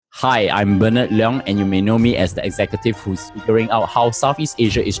Hi, I'm Bernard Leong, and you may know me as the executive who's figuring out how Southeast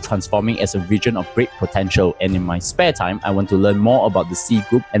Asia is transforming as a region of great potential. And in my spare time, I want to learn more about the Sea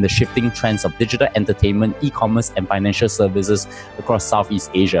Group and the shifting trends of digital entertainment, e-commerce, and financial services across Southeast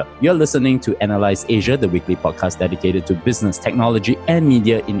Asia. You're listening to Analyze Asia, the weekly podcast dedicated to business, technology, and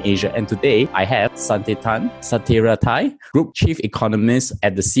media in Asia. And today, I have Santitan Sathirathai, Group Chief Economist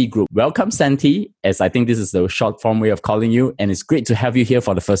at the Sea Group. Welcome, Santi, as I think this is the short form way of calling you, and it's great to have you here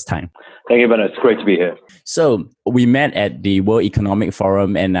for the first time. Thank you, Bernard. It's great to be here. So we met at the World Economic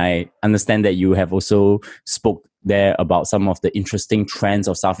Forum, and I understand that you have also spoke there about some of the interesting trends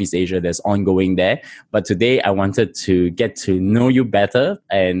of Southeast Asia that's ongoing there. But today I wanted to get to know you better.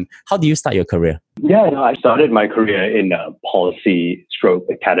 And how do you start your career? I started my career in policy stroke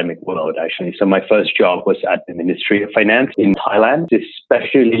academic world, actually. So my first job was at the Ministry of Finance in Thailand,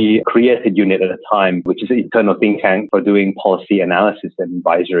 especially created unit at a time, which is an internal think tank for doing policy analysis and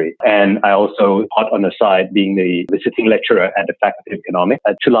advisory. And I also taught on the side being the visiting lecturer at the Faculty of Economics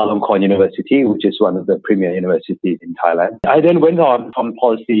at Chulalongkorn University, which is one of the premier universities in Thailand. I then went on from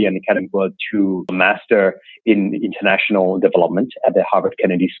policy and academic world to a master in international development at the Harvard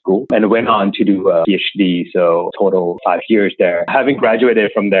Kennedy School and went on to do a PhD, so total 5 years there. Having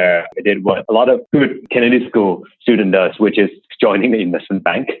graduated from there, I did what a lot of good Kennedy School student does, which is joining the investment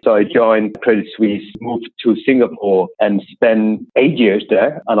bank. So I joined Credit Suisse, moved to Singapore and spent 8 years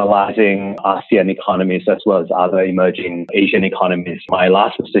there analyzing ASEAN economies as well as other emerging Asian economies. My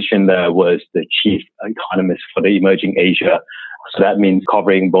last position there was the chief economist for the emerging Asia. So that means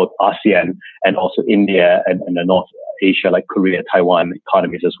covering both ASEAN and also India and the North Asia, like Korea, Taiwan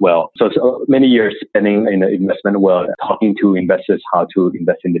economies as well. So many years spending in the investment world, talking to investors how to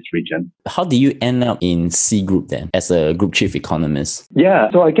invest in this region. How do you end up in Sea Group then as a group chief economist?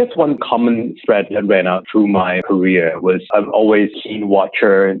 So I guess one common thread that ran out through my career was I'm always keen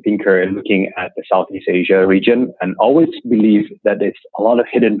watcher and thinker looking at the Southeast Asia region and always believe that there's a lot of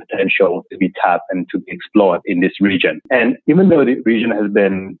hidden potential to be tapped and to be explored in this region. And even though the region has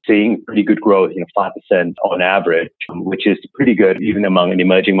been seeing pretty good growth, 5% on average, which is pretty good even among an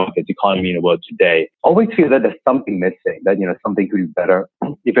emerging markets economy in the world today, I always feel that there's something missing, that something could be better.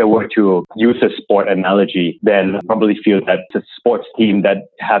 If I were to use a sport analogy, then I probably feel that it's a sports team that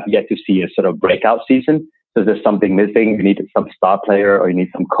have yet to see a sort of breakout season. So there's something missing. You need some star player or you need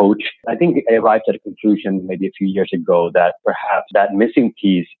some coach. I think I arrived at a conclusion maybe a few years ago that perhaps that missing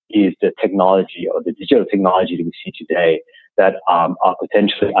piece is the technology or the digital technology that we see today that are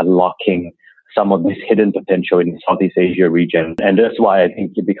potentially unlocking some of this hidden potential in the Southeast Asia region. And that's why I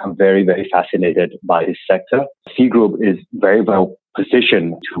think you become very, very fascinated by this sector. Sea Group is very well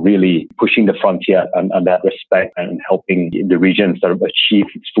positioned to really pushing the frontier on that respect and helping the region sort of achieve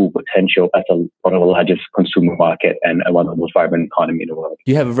its full potential as one of the largest consumer market and one of the most vibrant economy in the world.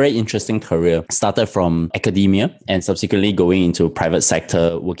 You have a very interesting career. Started from academia and subsequently going into private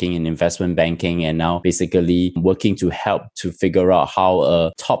sector, working in investment banking, and now basically working to help to figure out how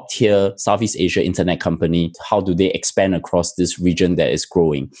a top tier Southeast Asia internet company, how do they expand across this region that is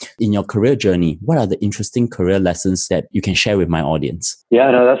growing? In your career journey, what are the interesting career lessons that you can share with my audience?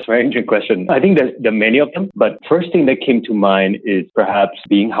 That's a very interesting question. I think there are many of them, but first thing that came to mind is perhaps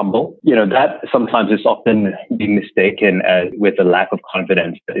being humble. That sometimes is often being mistaken as with a lack of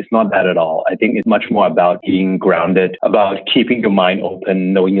confidence, but it's not that at all. I think it's much more about being grounded, about keeping your mind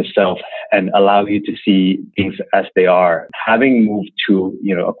open, knowing yourself, and allow you to see things as they are. Having moved to,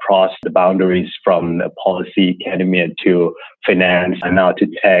 across the boundaries from the policy academia to finance and now to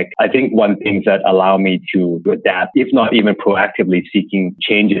tech, I think one thing that allow me to adapt, if not even proactively seeking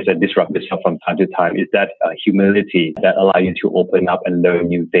changes that disrupt yourself from time to time, is that humility that allow you to open up and learn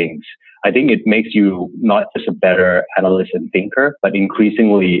new things. I think it makes you not just a better analyst and thinker, but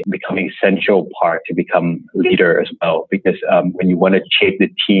increasingly becoming essential part to become leader as well. Because when you want to shape the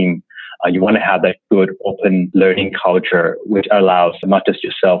team, you want to have that good open learning culture, which allows not just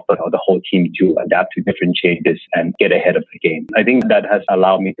yourself, but the whole team to adapt to different changes and get ahead of the game. I think that has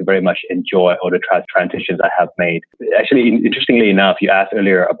allowed me to very much enjoy all the transitions I have made. Actually, interestingly enough, you asked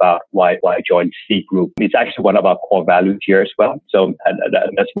earlier about why I joined Sea Group. It's actually one of our core values here as well. So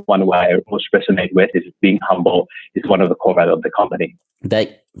that's one why I most resonate with is being humble is one of the core values of the company.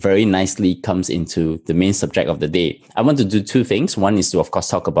 That very nicely comes into the main subject of the day. I want to do two things. One is to, of course,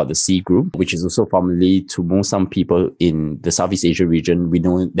 talk about the Sea Group, which is also formerly to some people in the Southeast Asia region, we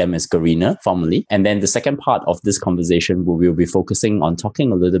know them as Garena formerly. And then the second part of this conversation, we will be focusing on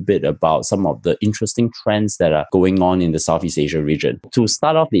talking a little bit about some of the interesting trends that are going on in the Southeast Asia region. To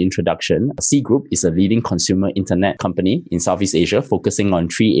start off the introduction, Sea Group is a leading consumer internet company in Southeast Asia, focusing on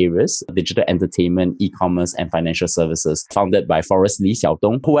three areas: digital entertainment, e-commerce, and financial services. Founded by Forrest Lee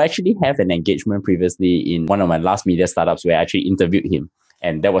Xiaodong, who actually have an engagement previously in one of my last media startups where I actually interviewed him.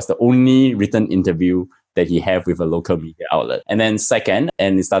 And that was the only written interview that he had with a local media outlet. And then second,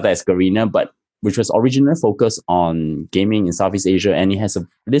 and it started as Garena, but which was originally focused on gaming in Southeast Asia. And it has a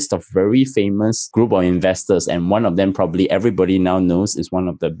list of very famous group of investors. And one of them probably everybody now knows is one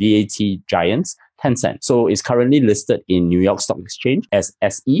of the BAT giants, Tencent. So it's currently listed in New York Stock Exchange as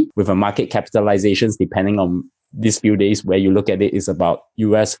SE with a market capitalizations depending on these few days where you look at it is about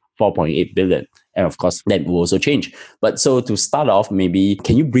US 4.8 billion. And of course, that will also change. But so to start off, maybe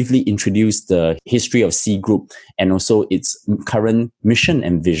can you briefly introduce the history of Sea Group and also its current mission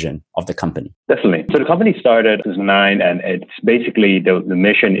and vision of the company? Definitely. So the company started in 2009, and it's basically the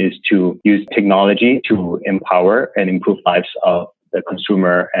mission is to use technology to empower and improve lives of the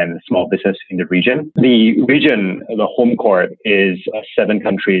consumer and small business in the region. The region, the home court is 7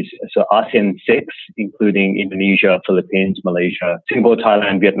 countries. So ASEAN 6, including Indonesia, Philippines, Malaysia, Singapore,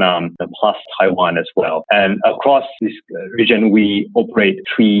 Thailand, Vietnam, plus Taiwan as well. And across this region, we operate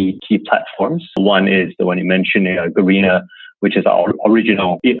 3 key platforms. One is the one you mentioned, Garena, which is our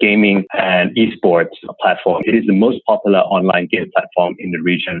original gaming and esports platform. It is the most popular online game platform in the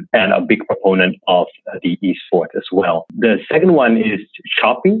region and a big proponent of the esports as well. The second one is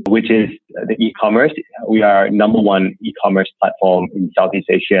Shopee, which is the e-commerce. We are number 1 e-commerce platform in Southeast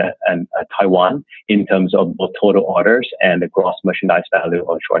Asia and Taiwan in terms of both total orders and the gross merchandise value,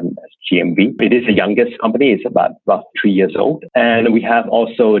 or shortened as GMV. It is the youngest company. It's about 3 years old. And we have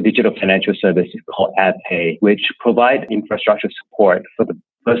also a digital financial service called AdPay, which provide infrastructure support for the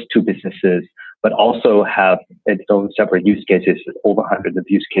first 2 businesses, but also have its own separate use cases, over hundreds of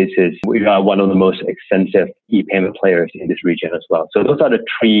use cases. We are one of the most extensive e-payment players in this region as well. So those are the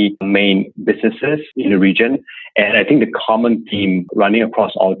 3 main businesses in the region. And I think the common theme running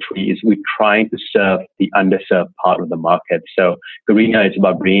across all 3 is we're trying to serve the underserved part of the market. So Garena is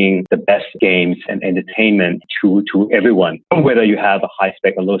about bringing the best games and entertainment to everyone, whether you have a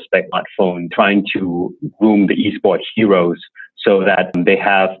high-spec or low-spec smartphone, trying to groom the esports heroes so that they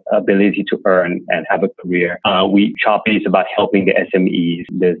have ability to earn and have a career. Shopee is about helping the SMEs,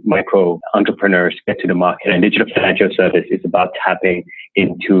 the micro entrepreneurs get to the market, and digital financial service is about tapping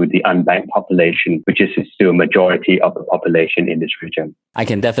into the unbanked population, which is still a majority of the population in this region. I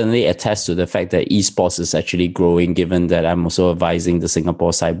can definitely attest to the fact that esports is actually growing, given that I'm also advising the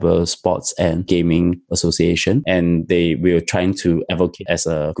Singapore Cyber Sports and Gaming Association, and we are trying to advocate as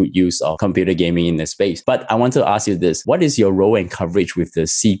a good use of computer gaming in the space. But I want to ask you this: what is your role and coverage with the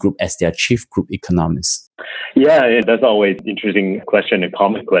Sea Group as their chief group economist? Yeah, that's always an interesting question, a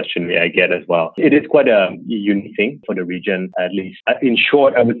common question I get as well. It is quite a unique thing for the region, at least. In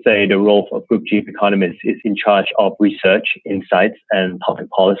short, I would say the role of Group Chief Economist is in charge of research, insights, and public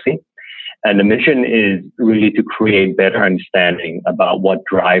policy. And the mission is really to create better understanding about what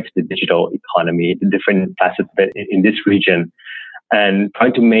drives the digital economy, the different facets of it in this region, and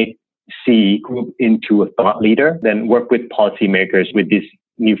trying to make Sea Group into a thought leader, then work with policymakers with this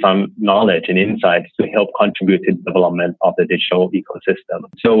newfound knowledge and insights to help contribute to the development of the digital ecosystem.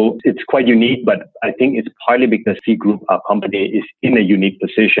 So it's quite unique, but I think it's partly because Sea Group, our company, is in a unique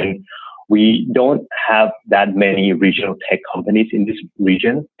position. We don't have that many regional tech companies in this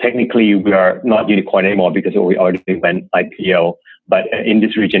region. Technically, we are not unicorn anymore because we already went IPO. But in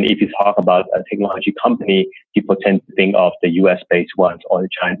this region, if you talk about a technology company, people tend to think of the US-based ones or the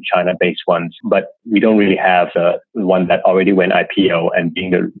China-based ones. But we don't really have the one that already went IPO and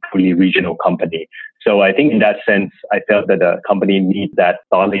being a fully regional company. So I think in that sense, I felt that the company needs that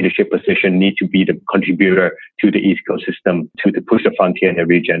thought leadership position, need to be the contributor to the ecosystem, to push the frontier in the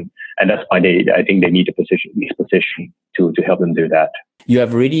region. And that's why I think they need this position to help them do that. You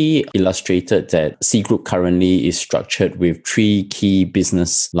have already illustrated that Sea Group currently is structured with 3 key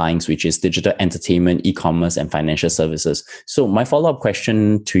business lines, which is digital entertainment, e-commerce, and financial services. So my follow-up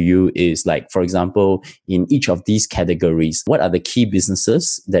question to you is, like, for example, in each of these categories, what are the key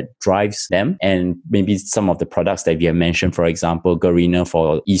businesses that drives them? And maybe some of the products that you have mentioned, for example, Garena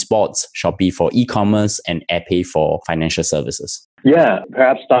for esports, Shopee for e-commerce, and AdPay for financial services. Yeah,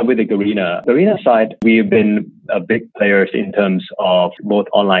 perhaps start with the Garena. Garena side, we've been big players in terms of both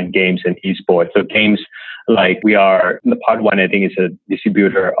online games and esports. So games, like we are, the part 1, I think, is a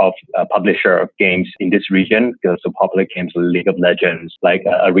distributor of a publisher of games in this region. So popular games like League of Legends, like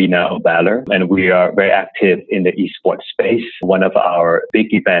Arena of Valor. And we are very active in the esports space. One of our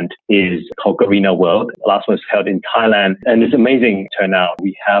big events is called Garena World. The last one was held in Thailand. And it's amazing turnout.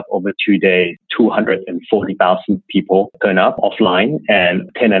 We have over 2 days, 240,000 people turn up offline and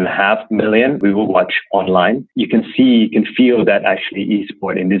 10.5 million we will watch online. You can feel that actually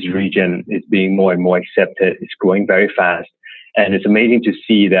esport in this region is being more and more accepted. It's growing very fast. And it's amazing to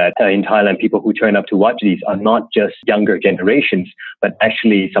see that in Thailand, people who turn up to watch these are not just younger generations, but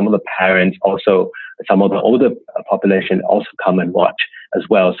actually some of the parents also, some of the older population also come and watch as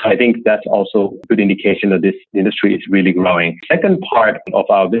well. So I think that's also a good indication that this industry is really growing. Second part of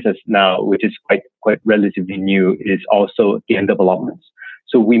our business now, which is quite relatively new, is also game development.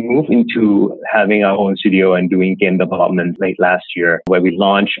 So we moved into having our own studio and doing game development late last year, where we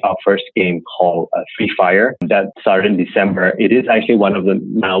launched our first game called Free Fire. That started in December. It is actually one of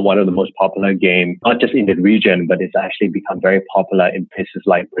the most popular games, not just in the region, but it's actually become very popular in places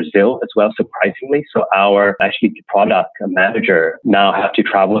like Brazil as well, surprisingly. So our actually product manager now have to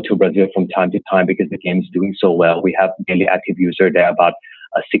travel to Brazil from time to time because the game is doing so well. We have daily active user there, about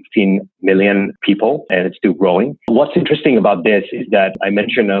 16 million people, and it's still growing. What's interesting about this is that I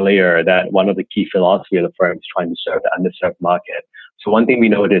mentioned earlier that one of the key philosophy of the firm is trying to serve the underserved market. So one thing we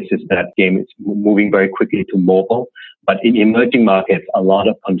noticed is that game is moving very quickly to mobile, but in emerging markets, a lot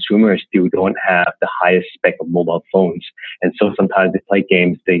of consumers still don't have the highest spec of mobile phones. And so sometimes they play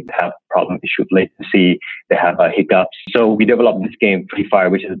games, they have problem issues, latency, they have hiccups. So we developed this game, Free Fire,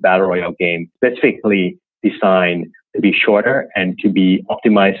 which is a battle royale game, specifically designed to be shorter and to be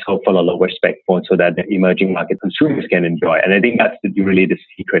optimized for a lower spec phone so that the emerging market consumers can enjoy. And I think that's really the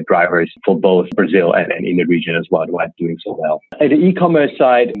secret drivers for both Brazil and in the region as well, why it's doing so well. At the e-commerce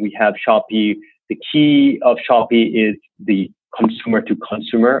side, we have Shopee. The key of Shopee is the consumer to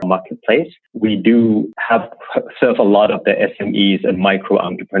consumer marketplace. We do serve a lot of the SMEs and micro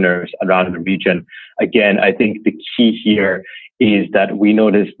entrepreneurs around the region. Again, I think the key here is that we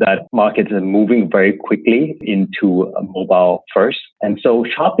notice that markets are moving very quickly into mobile first. And so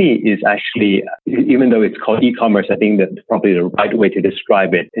Shopee is actually, even though it's called e-commerce, I think that's probably the right way to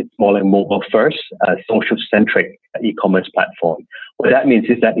describe it. It's more like mobile first, social-centric e-commerce platform. What that means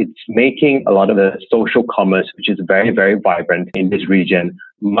is that it's making a lot of the social commerce, which is very, very vibrant in this region,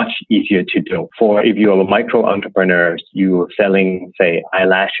 much easier to do. For if you're a micro entrepreneur, you're selling, say,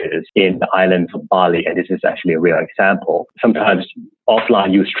 eyelashes in the islands of Bali, and this is actually a real example. Sometimes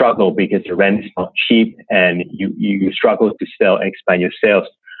offline you struggle because the rent is not cheap, and you struggle to sell and expand your sales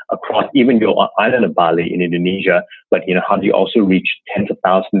across even your island of Bali in Indonesia. But how do you also reach tens of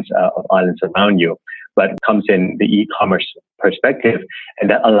thousands of islands around you? But it comes in the e-commerce perspective, and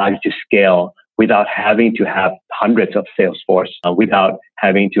that allows you to scale without having to have hundreds of sales force, without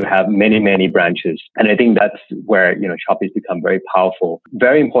having to have many, many branches. And I think that's where, Shopee has become very powerful.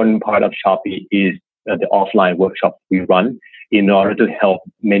 Very important part of Shopee is the offline workshop we run in order to help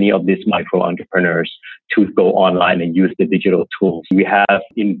many of these micro entrepreneurs to go online and use the digital tools. We have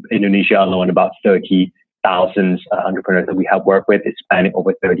in Indonesia alone about 30,000 entrepreneurs that we have worked with, spanning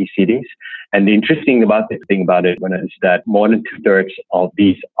over 30 cities. And the interesting thing about it is that more than 2/3 of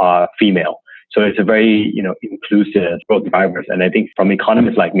these are female. So it's a very, inclusive growth drivers. And I think from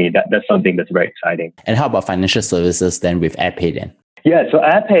economists like me, that's something that's very exciting. And how about financial services then with AirPay then? Yeah, so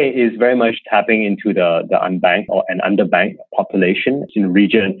AirPay is very much tapping into the unbanked or an underbanked population in the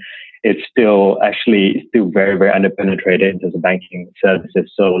region. It's still very, very underpenetrated in terms of banking services.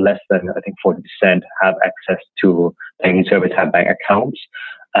 So less than, I think, 40% have access to banking service, have bank accounts.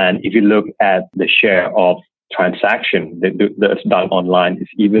 And if you look at the share of transaction that's done online is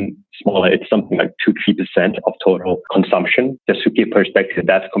even smaller. It's something like 2-3% of total consumption. Just to give perspective,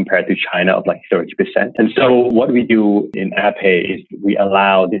 that's compared to China of like 30%. And so what we do in AirPay is we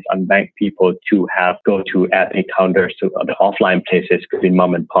allow these unbanked people to go to AirPay counters to the offline places, could be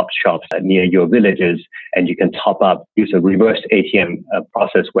mom and pop shops near your villages, and you can top up, use a reverse ATM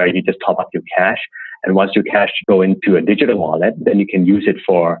process where you just top up your cash. And once your cash go into a digital wallet, then you can use it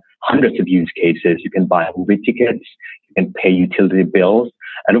for hundreds of use cases. You can buy movie tickets, you can pay utility bills,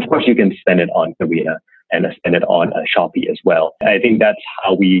 and of course you can spend it on Garena and spend it on Shopee as well. I think that's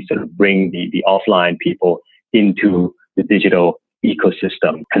how we sort of bring the offline people into the digital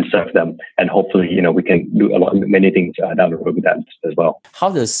ecosystem and serve them. And hopefully, we can do many things down the road with that as well. How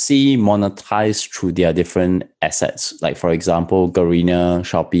does Sea monetize through their different assets? Like, for example, Garena,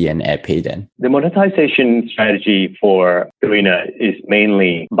 Shopee, and AirPay then? The monetization strategy for Garena is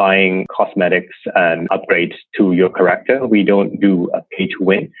mainly buying cosmetics and upgrades to your character. We don't do a pay to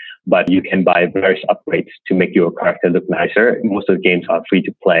win, but you can buy various upgrades to make your character look nicer. Most of the games are free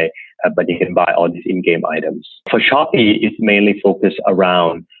to play, but you can buy all these in-game items. For Shopee, it's mainly focused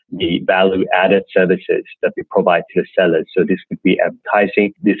around the value-added services that we provide to the sellers. So this could be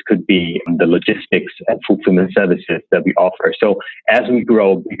advertising, this could be the logistics and fulfillment services that we offer. So as we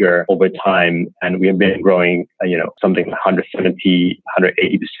grow bigger over time, and we have been growing, something like 170,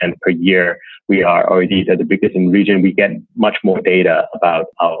 180% per year, we are already the biggest in the region. We get much more data about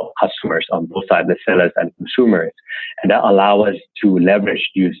our customers on both sides, the sellers and consumers. And that allows us to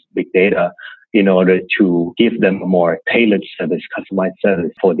use big data in order to give them a more tailored service, customized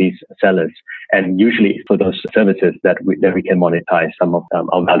service for these sellers. And usually for those services that we can monetize, some of them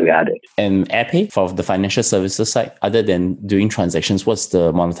are value added. And AirPay for the financial services side, other than doing transactions, what's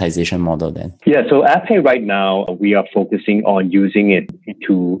the monetization model then? Yeah, so AirPay right now, we are focusing on using it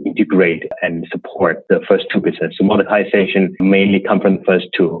to integrate and support the first two businesses. So monetization mainly come from the first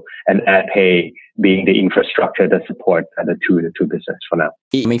two, and AirPay being the infrastructure that supports the two business for now.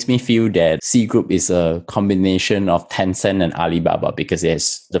 It makes me feel that Sea Group is a combination of Tencent and Alibaba because it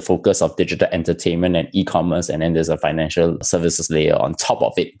has the focus of digital entertainment and e-commerce, and then there's a financial services layer on top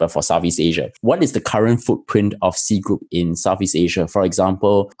of it, but for Southeast Asia. What is the current footprint of Sea Group in Southeast Asia? For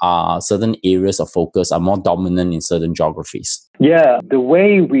example, are certain areas of focus are more dominant in certain geographies? Yeah, the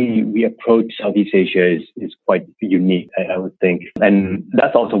way we approach Southeast Asia is quite unique, I would think. And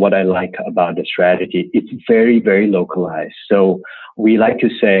that's also what I like about the strategy. It's very, very localized. So we like to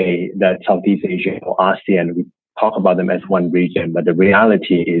say that Southeast Asia or ASEAN, we talk about them as one region, but the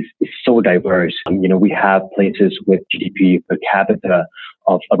reality is so diverse. We have places with GDP per capita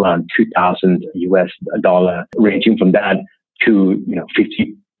of around $2,000, ranging from that to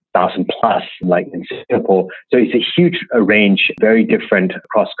 50,000 plus, like in Singapore. So it's a huge range, very different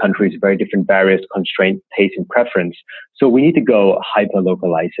across countries, very different barriers, constraints, taste, and preference. So we need to go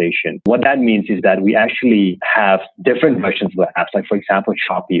hyper-localization. What that means is that we actually have different versions of the apps. Like, for example,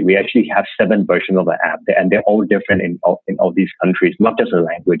 Shopee, we actually have 7 versions of the app, and they're all different in all these countries, not just the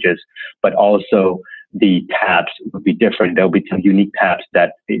languages, but also the tabs would be different. There'll be some unique tabs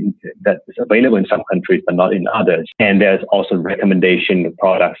that is available in some countries, but not in others. And there's also recommendation of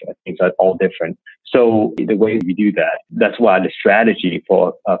products. Things are all different. So the way we do that, that's why the strategy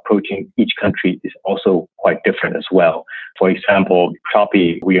for approaching each country is also quite different as well. For example,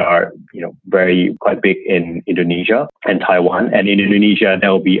 Shopee, we are, quite big in Indonesia and Taiwan. And in Indonesia,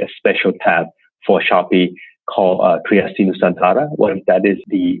 there will be a special tab for Shopee called Kreasi Nusantara. What that is,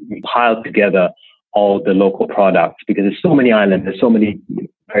 we pile together all the local products, because there's so many islands, there's so many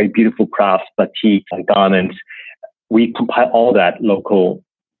very beautiful crafts, batik, and garments. We compile all that local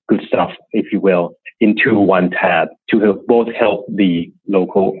good stuff, if you will, into one tab to both help the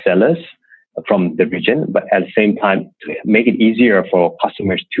local sellers from the region, but at the same time to make it easier for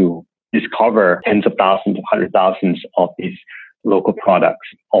customers to discover tens of thousands, hundreds of thousands of these local products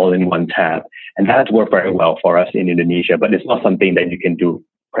all in one tab. And that's worked very well for us in Indonesia, but it's not something that you can do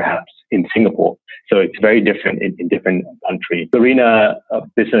perhaps in Singapore. So it's very different in different countries. Garena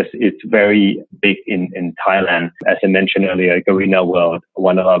business is very big in Thailand. As I mentioned earlier, Garena World,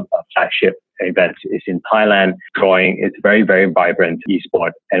 one of our flagship events, is in Thailand. It's very, very vibrant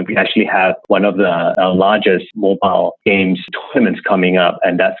esport. And we actually have one of the largest mobile games tournaments coming up,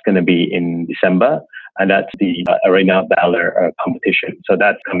 and that's going to be in December. And that's the Arena of Valor competition. So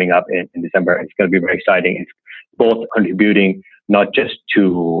that's coming up in December. It's going to be very exciting. It's both contributing not just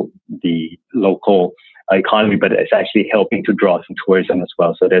to the local economy, but it's actually helping to draw some tourism as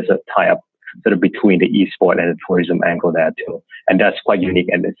well. So there's a tie-up sort of between the esport and the tourism angle there too. And that's quite unique,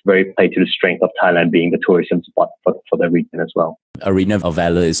 and it's very play to the strength of Thailand being the tourism spot for the region as well. Arena of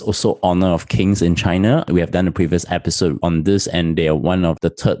Valor is also Honor of Kings in China. We have done a previous episode on this, and they are one of the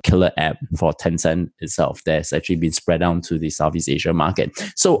third killer app for Tencent itself that's actually been spread out to the Southeast Asia market.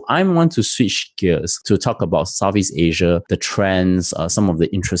 So I want to switch gears to talk about Southeast Asia, the trends, some of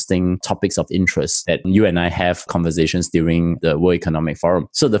the interesting topics of interest that you and I have conversations during the World Economic Forum.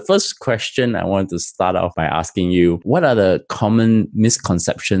 So the first question I want to start off by asking you, what are the common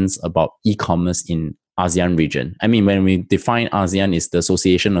misconceptions about e-commerce in ASEAN region? I mean, when we define ASEAN, it's the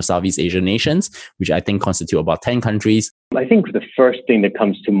Association of Southeast Asian Nations, which I think constitute about 10 countries. I think the first thing that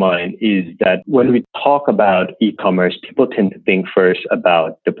comes to mind is that when we talk about e-commerce, people tend to think first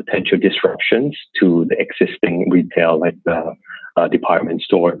about the potential disruptions to the existing retail, like the department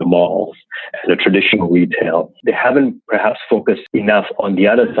store, the malls, and the traditional retail. They haven't perhaps focused enough on the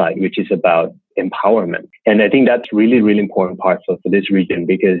other side, which is about empowerment. And I think that's really, really important part for this region,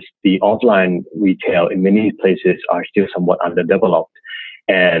 because the offline retail in many places are still somewhat underdeveloped.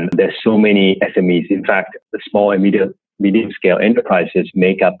 And there's so many SMEs. In fact, the small and medium scale enterprises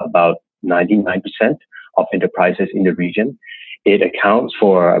make up about 99% of enterprises in the region. It accounts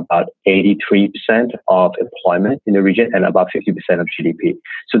for about 83% of employment in the region and about 50% of GDP.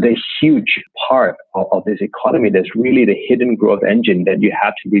 So the huge part of this economy that's really the hidden growth engine that you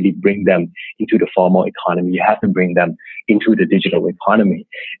have to really bring them into the formal economy. You have to bring them into the digital economy.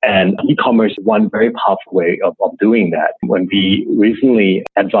 And e-commerce is one very powerful way of doing that. When we recently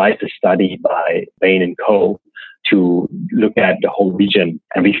advised a study by Bain & Co. to look at the whole region.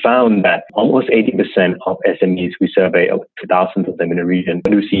 And we found that almost 80% of SMEs we surveyed, over 2,000 of them in the region,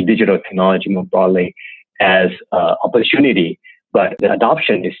 do see digital technology more broadly as an opportunity, but the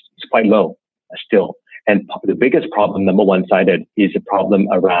adoption is quite low still. And the biggest problem, number one cited, is a problem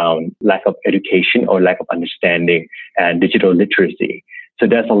around lack of education or lack of understanding and digital literacy. So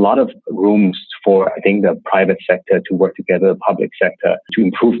there's a lot of rooms for, I think, the private sector to work together, the public sector, to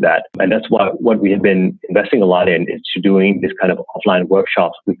improve that. And that's what we have been investing a lot in, is to doing this kind of offline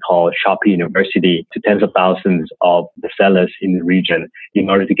workshops we call Shopee University to tens of thousands of the sellers in the region in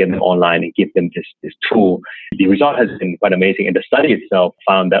order to get them online and give them this tool. The result has been quite amazing. And the study itself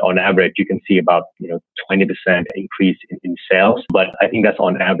found that on average, you can see about 20% increase in sales. But I think that's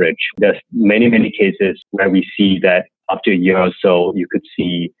on average. There's many, many cases where we see that after a year or so, you could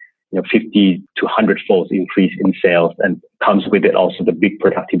see 50 to 100-fold increase in sales, and comes with it also the big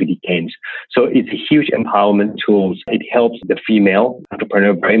productivity gains. So it's a huge empowerment tool. It helps the female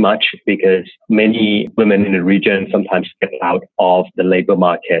entrepreneur very much because many women in the region sometimes get out of the labor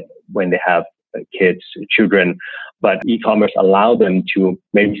market when they have kids, children. But e-commerce allow them to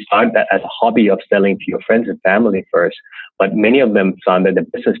maybe start that as a hobby of selling to your friends and family first. But many of them found that the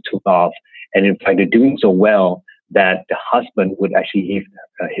business took off. And in fact, they're doing so well that the husband would actually leave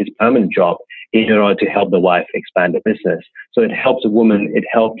his permanent job in order to help the wife expand the business. So it helps the woman, it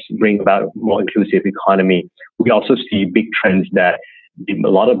helps bring about a more inclusive economy. We also see big trends that a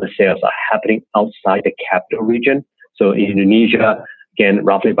lot of the sales are happening outside the capital region. So in Indonesia, again,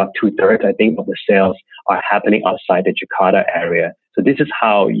 roughly about 2/3, I think, of the sales are happening outside the Jakarta area. So this is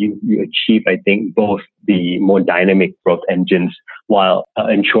how you achieve, I think, both the more dynamic growth engines while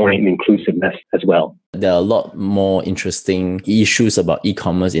ensuring inclusiveness as well. There are a lot more interesting issues about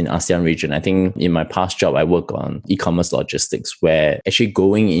e-commerce in ASEAN region. I think in my past job, I work on e-commerce logistics, where actually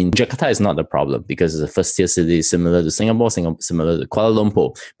going in Jakarta is not the problem because it's a first tier city similar to Singapore, similar to Kuala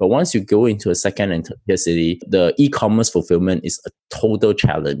Lumpur. But once you go into a second and third tier city, the e-commerce fulfillment is a total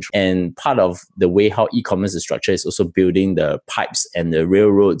challenge. And part of the way how e-commerce is structured is also building the pipes and the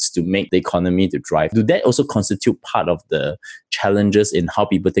railroads to make the economy to drive. Do that also constitute part of the challenges in how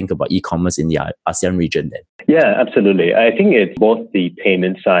people think about e-commerce in the ASEAN region then? Yeah, absolutely. I think it's both the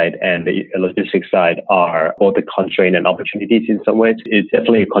payment side and the logistics side are both a constraint and opportunities in some ways. It's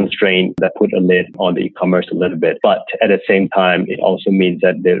definitely a constraint that put a lid on the e-commerce a little bit. But at the same time, it also means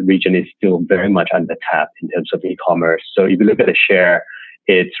that the region is still very much undertapped in terms of e-commerce. So if you look at the share,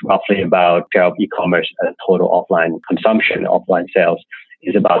 it's roughly about share of e-commerce as total offline consumption, offline sales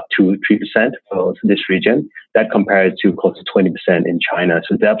is about 2-3% for this region. That compares to close to 20% in China.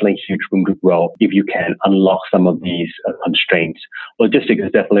 So definitely huge room to grow if you can unlock some of these constraints. Logistics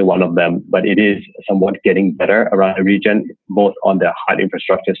is definitely one of them, but it is somewhat getting better around the region, both on the hard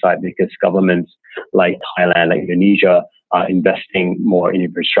infrastructure side, because governments like Thailand, like Indonesia, are investing more in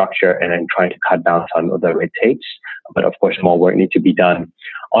infrastructure and then trying to cut down some of the red tapes. But of course, more work needs to be done.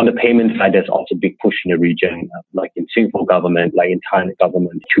 On the payment side, there's also a big push in the region, like in Singapore government, like in Thailand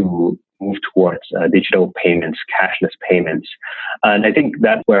government, to move towards digital payments, cashless payments. And I think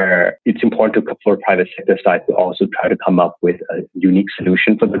that's where it's important for the private sector side to also try to come up with a unique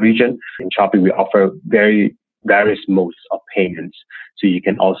solution for the region. In Shopee, we offer various modes of payments. So you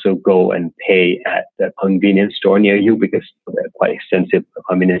can also go and pay at the convenience store near you because they're quite extensive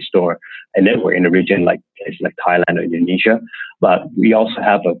convenience store and network in the region like places like Thailand or Indonesia. But we also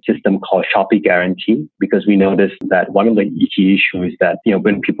have a system called Shopee Guarantee because we noticed that one of the key issues is that,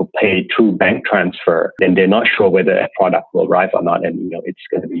 when people pay through bank transfer, then they're not sure whether a product will arrive or not. And, it's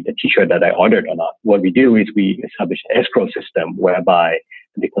going to be the t-shirt that I ordered or not. What we do is we establish an escrow system whereby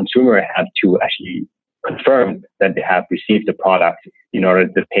the consumer have to actually confirm that they have received the product in order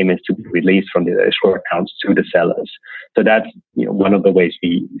for the payments to be released from the escrow accounts to the sellers. So that's one of the ways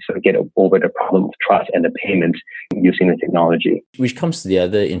we sort of get over the problem of trust and the payments using the technology. Which comes to the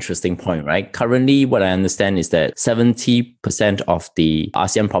other interesting point, right? Currently, what I understand is that 70% of the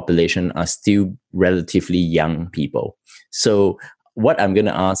ASEAN population are still relatively young people. So what I'm going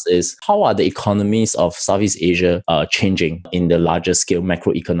to ask is, how are the economies of Southeast Asia changing in the larger scale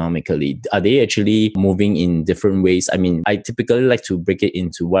macroeconomically? Are they actually moving in different ways? I mean, I typically like to break it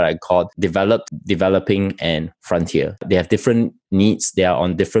into what I call developed, developing, and frontier. They have different needs. They are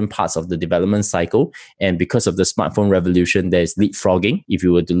on different parts of the development cycle. And because of the smartphone revolution, there's leapfrogging. If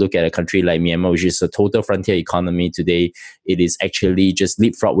you were to look at a country like Myanmar, which is a total frontier economy today, it is actually just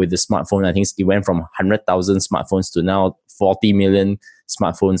leapfrog with the smartphone. I think it went from 100,000 smartphones to now 40 million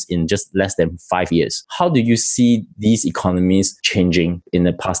smartphones in just less than 5 years. How do you see these economies changing in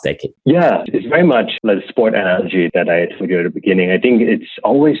the past decade? Yeah, it's very much like the sport analogy that I told you at the beginning. I think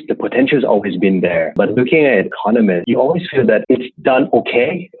the potential has always been there. But looking at economists, you always feel that it's done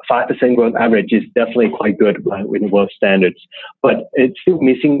okay. 5% growth average is definitely quite good with world standards. But it's still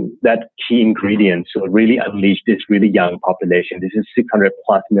missing that key ingredient. So really unleash this really young population. This is 600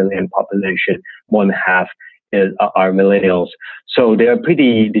 plus million population, more than half are millennials. So they're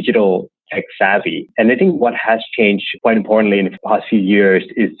pretty digital tech savvy. And I think what has changed quite importantly in the past few years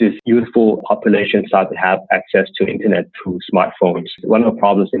is this youthful population start to have access to internet through smartphones. One of the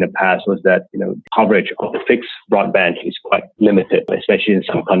problems in the past was that, coverage of the fixed broadband is quite limited, especially in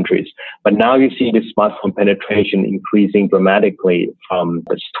some countries. But now you see the smartphone penetration increasing dramatically from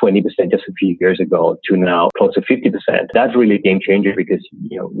 20% just a few years ago to now close to 50%. That's really a game changer because,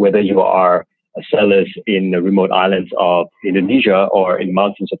 whether you are sellers in the remote islands of Indonesia or in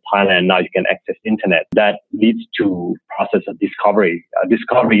mountains of Thailand, now you can access internet. That leads to process of discovery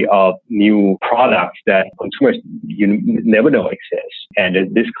of new products that consumers never know exist. And a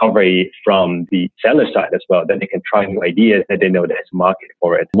discovery from the seller side as well, that they can try new ideas, that they know there's a market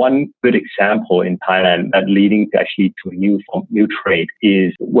for it. One good example in Thailand that leading to actually to a new trade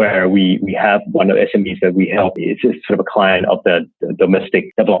is where we have one of the SMEs that we help. It's sort of a client of the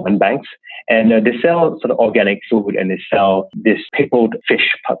domestic development banks. And they sell sort of organic food, and they sell this pickled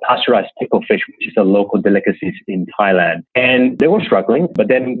fish, pasteurized pickled fish, which is a local delicacy in Thailand. And they were struggling, but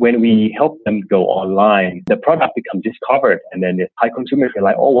then when we helped them go online, the product becomes discovered. And then the Thai consumers are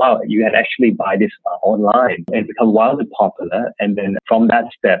like, oh, wow, you can actually buy this online, and become wildly popular. And then from that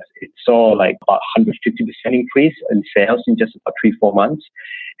step, it saw like about 150% increase in sales in just about 3-4 months.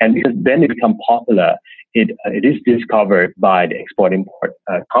 And because then it become popular, it is discovered by the export-import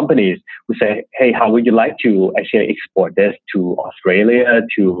companies who say, hey, how would you like to actually export this to Australia,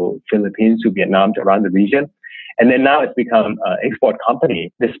 to Philippines, to Vietnam, to around the region? And then now it's become an export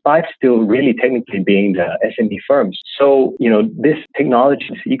company, despite still really technically being the SME firms. So, this technology,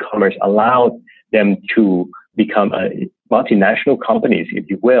 this e-commerce allowed them to become multinational companies, if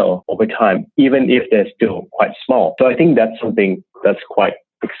you will, over time, even if they're still quite small. So I think that's something that's quite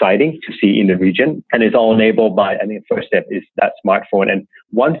exciting to see in the region. And it's all enabled by, first step is that smartphone. And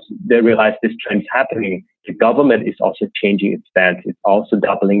once they realize this trend is happening, the government is also changing its stance. It's also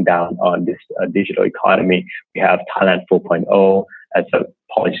doubling down on this digital economy. We have Thailand 4.0 as a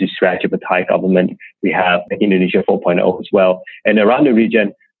policy strategy for Thai government. We have Indonesia 4.0 as well. And around the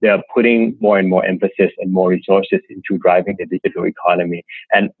region, they are putting more and more emphasis and more resources into driving the digital economy.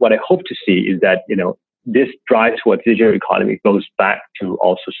 And what I hope to see is that, this drive towards digital economy goes back to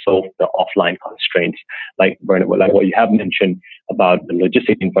also solve the offline constraints, like Bernard, like what you have mentioned about the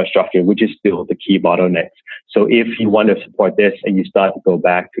logistic infrastructure, which is still the key bottlenecks. So if you want to support this and you start to go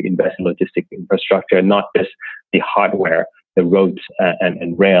back to invest in logistic infrastructure, not just the hardware, the roads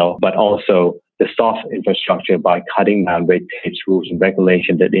and rail, but also the soft infrastructure by cutting down red tape, rules and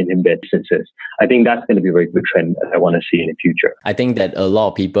regulations that inhibit businesses. I think that's going to be a very good trend that I want to see in the future. I think that a lot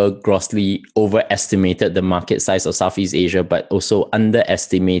of people grossly overestimated the market size of Southeast Asia, but also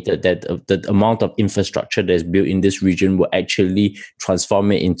underestimated that the amount of infrastructure that is built in this region will actually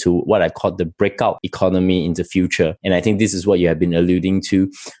transform it into what I call the breakout economy in the future. And I think this is what you have been alluding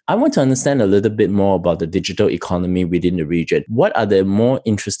to. I want to understand a little bit more about the digital economy within the region. What are the more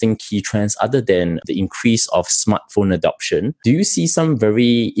interesting key trends other than the increase of smartphone adoption? Do you see some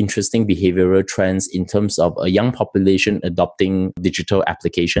very interesting behavioral trends in terms of a young population adopting digital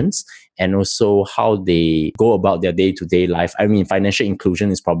applications and also how they go about their day-to-day life? Financial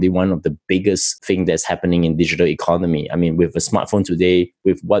inclusion is probably one of the biggest thing that's happening in digital economy. With a smartphone today,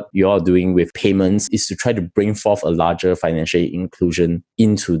 with what you're doing with payments, is to try to bring forth a larger financial inclusion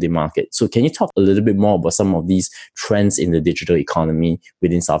into the market. So can you talk a little bit more about some of these trends in the digital economy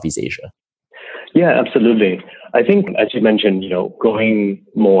within Southeast Asia? Yeah, absolutely. I think, as you mentioned, going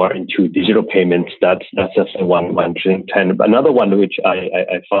more into digital payments, that's just one trend. Another one which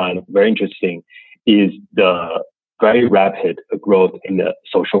I find very interesting is the very rapid growth in the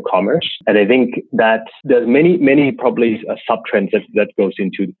social commerce. And I think that there's many probably sub-trends that goes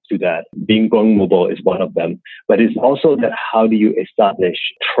into that. Going mobile is one of them. But it's also that how do you establish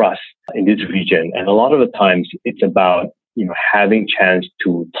trust in this region? And a lot of the times it's about having chance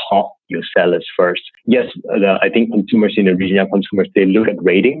to talk to your sellers first. Yes, I think consumers in the region, young consumers, they look at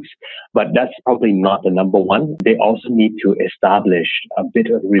ratings, but that's probably not the number one. They also need to establish a bit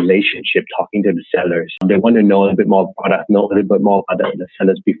of a relationship talking to the sellers. They want to know a bit more product, know a little bit more about the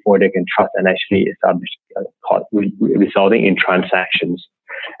sellers before they can trust and actually establish resulting in transactions.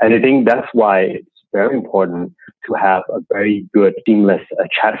 And I think that's why it's very important to have a very good seamless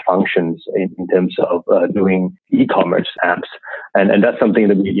chat functions in terms of doing e-commerce apps. And that's something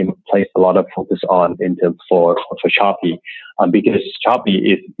that we place a lot of focus on in terms for Shopee, because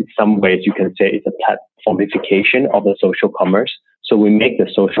Shopee is, in some ways, you can say it's a platformification of the social commerce. So we make the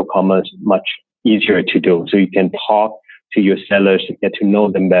social commerce much easier to do. So you can talk to your sellers, get to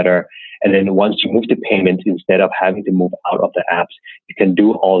know them better. And then once you move to payments, instead of having to move out of the apps, you can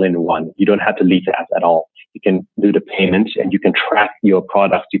do all in one. You don't have to leave the apps at all. You can do the payments and you can track your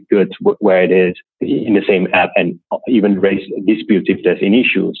products, your goods, where it is in the same app, and even raise disputes if there's any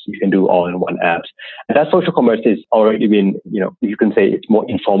issues. You can do all in one app. And that social commerce is already been, you can say it's more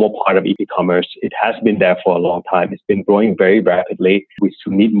informal part of e-commerce. It has been there for a long time. It's been growing very rapidly. We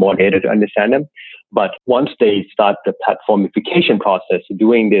still need more data to understand them. But once they start the platformification process,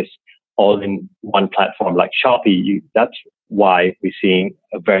 doing this all in one platform like Shopee, that's why we're seeing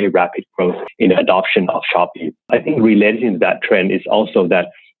a very rapid growth in adoption of Shopee. I think related to that trend is also that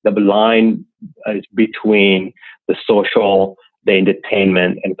the line is between the social, the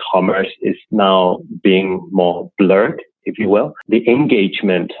entertainment, and commerce is now being more blurred, if you will. The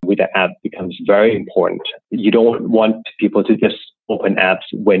engagement with the app becomes very important. You don't want people to just open apps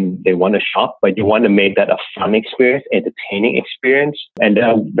when they want to shop, but you want to make that a fun experience, entertaining experience. And there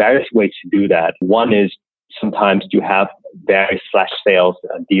are various ways to do that. One is sometimes you have various flash sales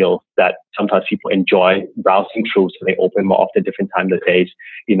deals that sometimes people enjoy browsing through, so they open more often different times of days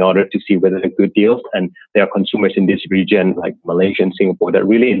in order to see whether they're good deals. And there are consumers in this region like Malaysia and Singapore that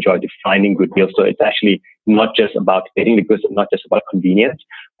really enjoy finding good deals. So it's actually not just about getting the goods, not just about convenience,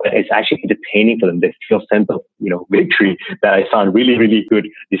 but it's actually entertaining for them. They feel a sense of victory that I found really, really good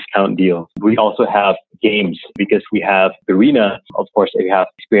discount deals. We also have games because we have Garena. Of course, we have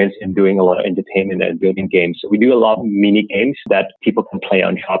experience in doing a lot of entertainment and building games. So we do a lot of mini games that people can play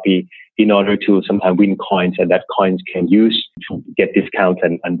on Shopee in order to sometimes win coins, and that coins can use to get discounts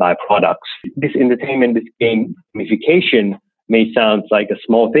and buy products. This entertainment, this gamification may sound like a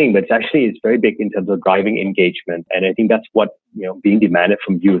small thing, but it's very big in terms of driving engagement. And I think that's what being demanded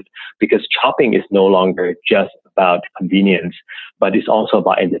from youth, because shopping is no longer just about convenience, but it's also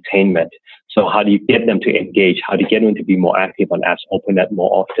about entertainment. So how do you get them to engage? How do you get them to be more active on apps, open that more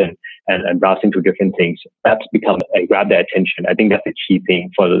often, and browsing through different things? That's grab their attention. I think that's the key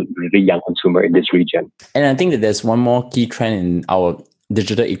thing for the young consumer in this region. And I think that there's one more key trend in our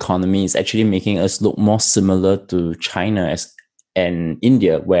digital economy is actually making us look more similar to China and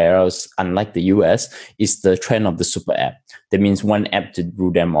India, whereas unlike the US, is the trend of the super app. That means one app to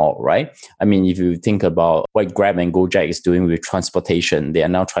rule them all, right? I mean, if you think about what Grab and Gojek is doing with transportation, they are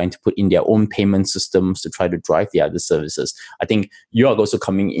now trying to put in their own payment systems to try to drive the other services. I think you are also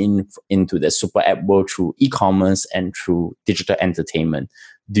coming into the super app world through e-commerce and through digital entertainment.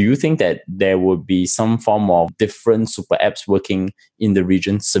 Do you think that there would be some form of different super apps working in the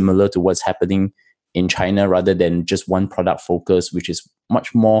region similar to what's happening in China, rather than just one product focus, which is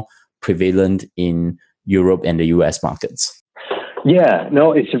much more prevalent in Europe and the US markets? Yeah,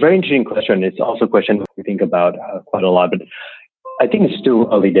 no, it's a very interesting question. It's also a question we think about quite a lot, but I think it's still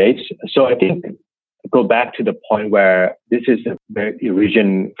early days. So I think go back to the point where this is a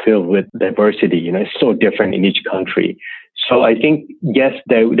region filled with diversity. It's so different in each country. So I think, yes,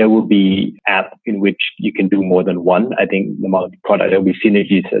 there will be apps in which you can do more than one. I think the amount of product, there will be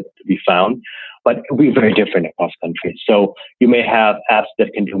synergies to be found, but it will be very different across countries. So you may have apps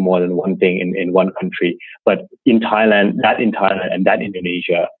that can do more than one thing in one country, but in Thailand and that in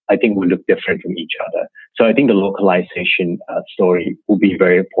Indonesia, I think will look different from each other. So I think the localization story will be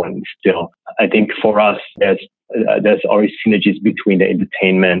very important still. I think for us, there's already synergies between the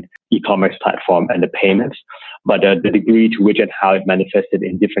entertainment, e-commerce platform and the payments, but the degree to which and how it manifested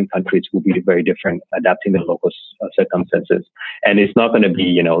in different countries will be very different, adapting the local circumstances. And it's not going to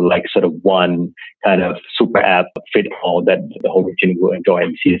be, like sort of one kind of super app fit all that the whole region will enjoy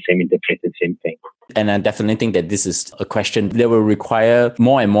and see the same interface, the same thing. And I definitely think that this is a question that will require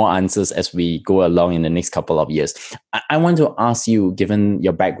more and more answers as we go along in the next couple of years. I want to ask you, given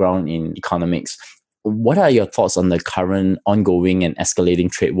your background in economics, what are your thoughts on the current ongoing and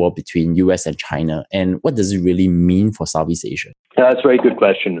escalating trade war between US and China? And what does it really mean for Southeast Asia? That's a very good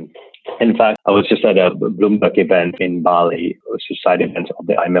question. In fact, I was just at a Bloomberg event in Bali, a side event of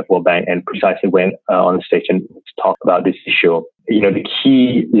the IMF World Bank, and precisely went on the stage and talk about this issue. The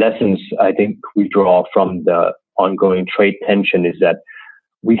key lessons I think we draw from the ongoing trade tension is that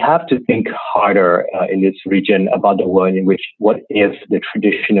we have to think harder in this region about the world in which what if the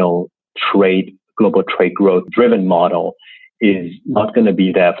traditional global trade growth driven model is not going to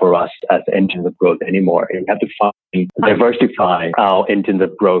be there for us as engines of growth anymore. And we have to diversify our engines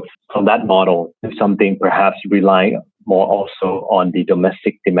of growth from that model to something perhaps relying more also on the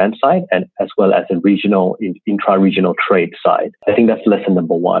domestic demand side and as well as a regional, intra-regional trade side. I think that's lesson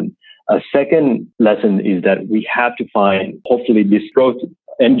number one. A second lesson is that we have to find, hopefully these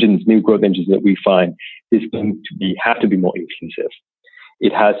new growth engines that we find is going to have to be more inclusive.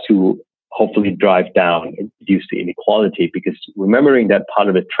 It has to hopefully drive down and reduce the inequality, because remembering that part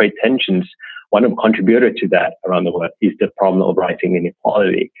of the trade tensions, one of the contributors to that around the world is the problem of rising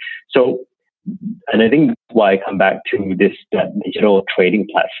inequality. So, and I think that's why I come back to that digital trading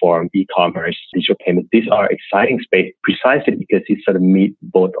platform, e-commerce, digital payments. These are exciting space precisely because these sort of meet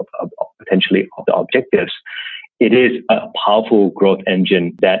both potentially of the objectives. It is a powerful growth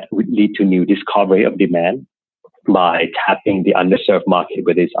engine that would lead to new discovery of demand by tapping the underserved market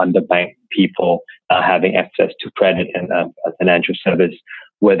with its underbanked people having access to credit and financial service,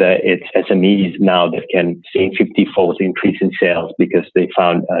 whether it's SMEs now that can see 50-fold increase in sales because they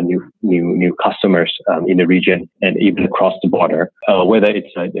found new customers in the region and even across the border, whether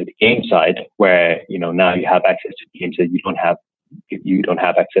it's the game side where now you have access to games that you don't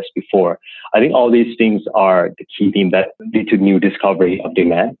have access before. I think all these things are the key theme that lead to new discovery of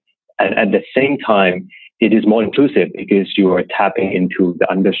demand. And at the same time, it is more inclusive because you are tapping into the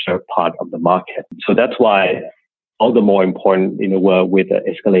underserved part of the market. So that's why all the more important in a world with an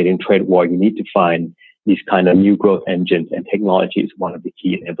escalating trade war, you need to find these kind of new growth engines, and technology is one of the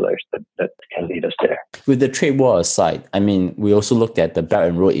key enablers that can lead us there. With the trade war aside, we also looked at the Belt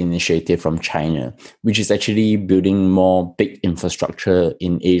and Road Initiative from China, which is actually building more big infrastructure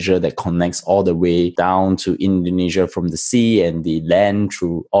in Asia that connects all the way down to Indonesia from the sea and the land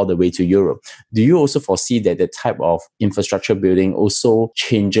through all the way to Europe. Do you also foresee that the type of infrastructure building also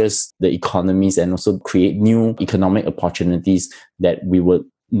changes the economies and also create new economic opportunities that we would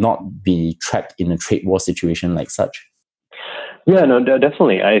not be trapped in a trade war situation like such? Yeah, no,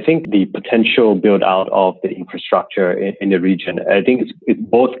 definitely. I think the potential build out of the infrastructure in the region, I think it's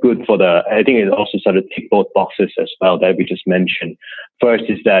both good I think it also sort of tick both boxes as well that we just mentioned. First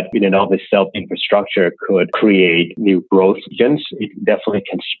is that in and of itself, infrastructure could create new growth regions. It definitely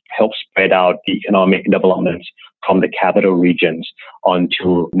can help spread out the economic developments from the capital regions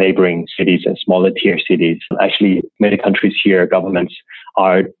onto neighboring cities and smaller tier cities. Actually, many countries here, governments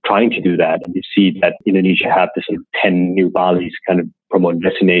are trying to do that. And you see that Indonesia have this 10 new Balis kind of promote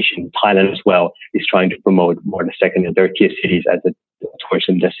destination. Thailand as well is trying to promote more the second and third tier cities as a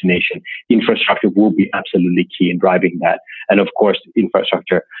tourism destination. Infrastructure will be absolutely key in driving that. And of course,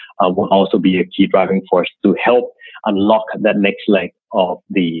 infrastructure will also be a key driving force to help unlock that next leg of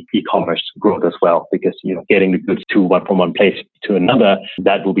the e-commerce growth as well, because getting the goods from one place to another,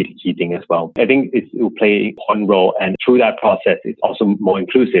 that will be the key thing as well. I think it will play an important role, and through that process, it's also more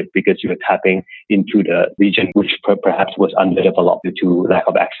inclusive because you're tapping into the region which perhaps was underdeveloped due to lack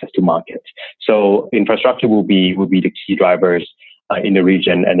of access to markets. So infrastructure will be the key drivers in the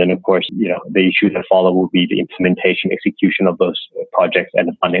region. And then, of course, the issues that follow will be the implementation, execution of those projects and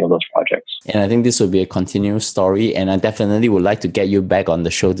the funding of those projects. And I think this will be a continuous story. And I definitely would like to get you back on the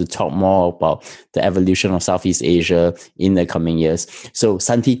show to talk more about the evolution of Southeast Asia in the coming years. So,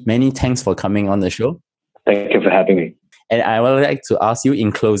 Santi, many thanks for coming on the show. Thank you for having me. And I would like to ask you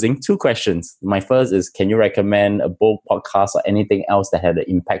in closing 2 questions. My first is, can you recommend a book, podcast, or anything else that had an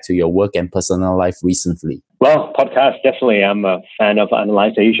impact to your work and personal life recently? Well, podcast, definitely. I'm a fan of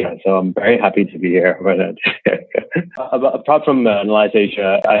Analyze Asia, so I'm very happy to be here. Apart from Analyze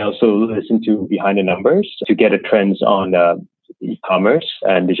Asia, I also listen to Behind the Numbers to get the trends on e-commerce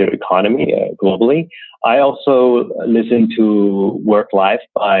and digital economy globally. I also listen to Work Life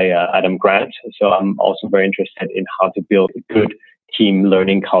by Adam Grant. So I'm also very interested in how to build a good team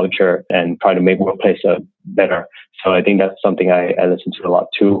learning culture and try to make workplace better. So I think that's something I listen to a lot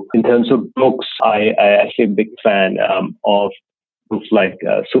too. In terms of books, I actually am a big fan of books like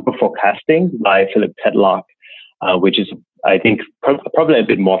Super Forecasting by Philip Tetlock, which is, I think, probably a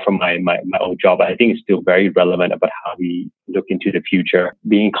bit more from my old job. I think it's still very relevant about how we look into the future.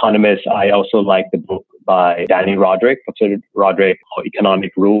 Being economist, I also like the book by Danny Roderick, Professor Roderick, called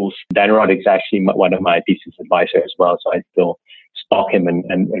Economic Rules. Danny Roderick is actually one of my thesis advisors as well, so I still stalk him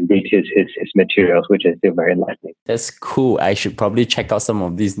and read his materials, which is still very enlightening. That's cool. I should probably check out some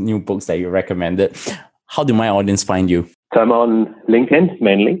of these new books that you recommended. How do my audience find you? So I'm on LinkedIn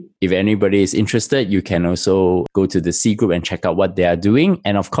mainly. If anybody is interested, you can also go to the C Group and check out what they are doing.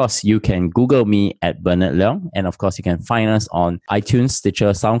 And of course, you can Google me at Bernard Leong. And of course, you can find us on iTunes,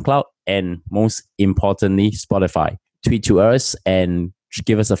 Stitcher, SoundCloud, and most importantly, Spotify. Tweet to us and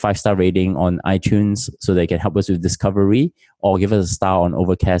give us a 5-star rating on iTunes so they can help us with discovery, or give us a star on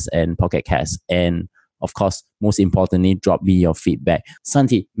Overcast and Pocket Cast. And of course, most importantly, drop me your feedback.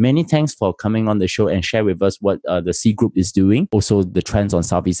 Santi, many thanks for coming on the show and share with us what the C Group is doing, also the trends on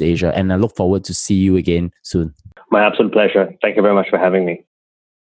Southeast Asia. And I look forward to see you again soon. My absolute pleasure. Thank you very much for having me.